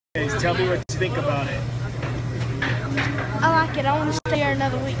Tell me what you think about it. I like it. I want to stay here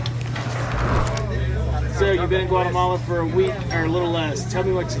another week. So you've been in Guatemala for a week or a little less. Tell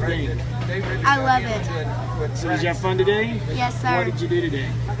me what you think. I love it. So did you have fun today? Yes, sir. What did you do today?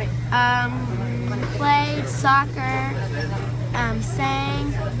 Played soccer,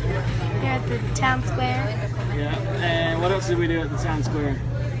 sang here at the town square. Yeah. And what else did we do at the town square?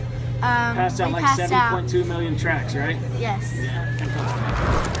 Passed out like 7.2 million tracks, right? Yes. Yeah.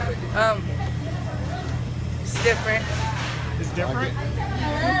 It's different. It's different?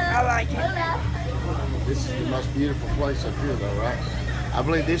 I like it. This is the most beautiful place up here, though, right? I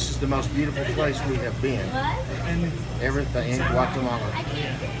believe this is the most beautiful place we have been. Everything in Guatemala.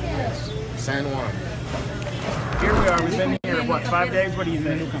 Yes. San Juan. Here we are. We've been here, what, 5 days? What do you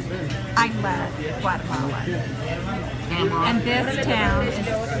think? I love Guatemala. And this town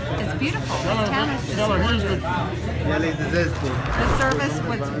is beautiful. This town is just gorgeous. The service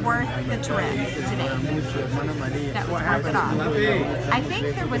was worth the trip today. That was worth it all. I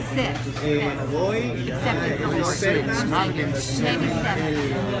think there was 6 that accepted the Lord. Six, not even 7. Maybe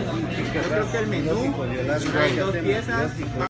 7. That's great.